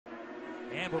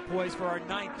And we're poised for our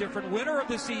 9th different winner of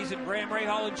the season. Graham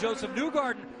Rahal and Joseph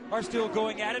Newgarden are still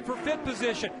going at it for 5th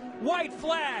position. White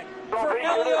flag for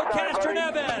Helio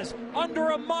Castroneves. Under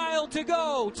a mile to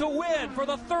go to win for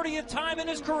the 30th time in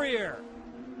his career.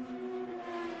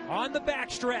 On the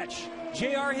backstretch,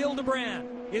 J.R. Hildebrand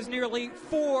is nearly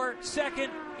 4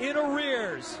 seconds in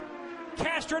arrears.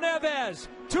 Castroneves,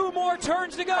 2 more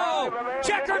turns to go.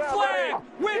 Checkered flag,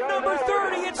 win number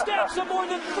 30. It snaps a more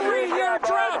than 3-year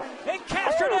drought. And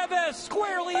Castroneves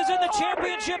squarely is in the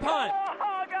championship hunt.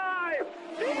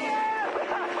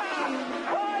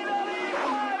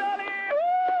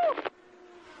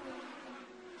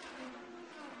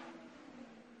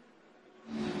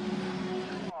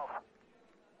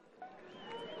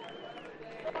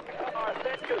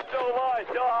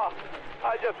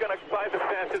 I'm just going to climb the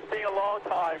fence. It's been a long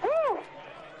time. Woo!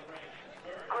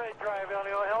 Great drive,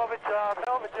 Helio. Hell of a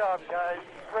job, guys.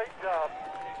 Great job.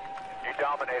 You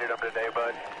dominated them today,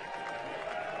 bud.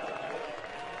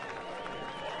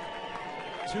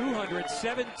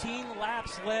 217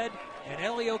 laps led, and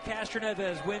Helio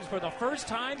Castroneves wins for the first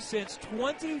time since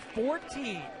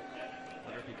 2014. I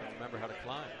wonder if he can remember how to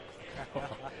climb.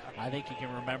 I think he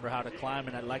can remember how to climb,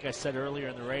 and like I said earlier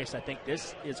in the race, I think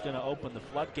this is going to open the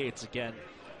floodgates again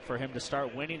for him to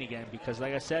start winning again, because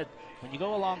like I said, when you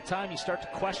go a long time, you start to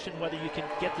question whether you can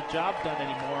get the job done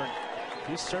anymore.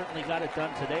 He certainly got it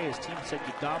done today. His team said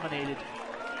you dominated.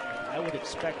 I would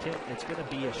expect him, it's going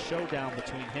to be a showdown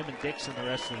between him and Dixon the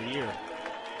rest of the year.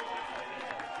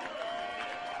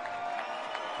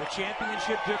 The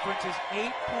championship difference is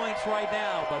 8 points right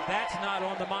now, but that's not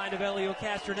on the mind of Helio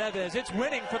Castroneves. It's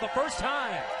winning for the first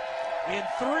time in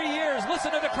 3 years.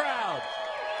 Listen to the crowd.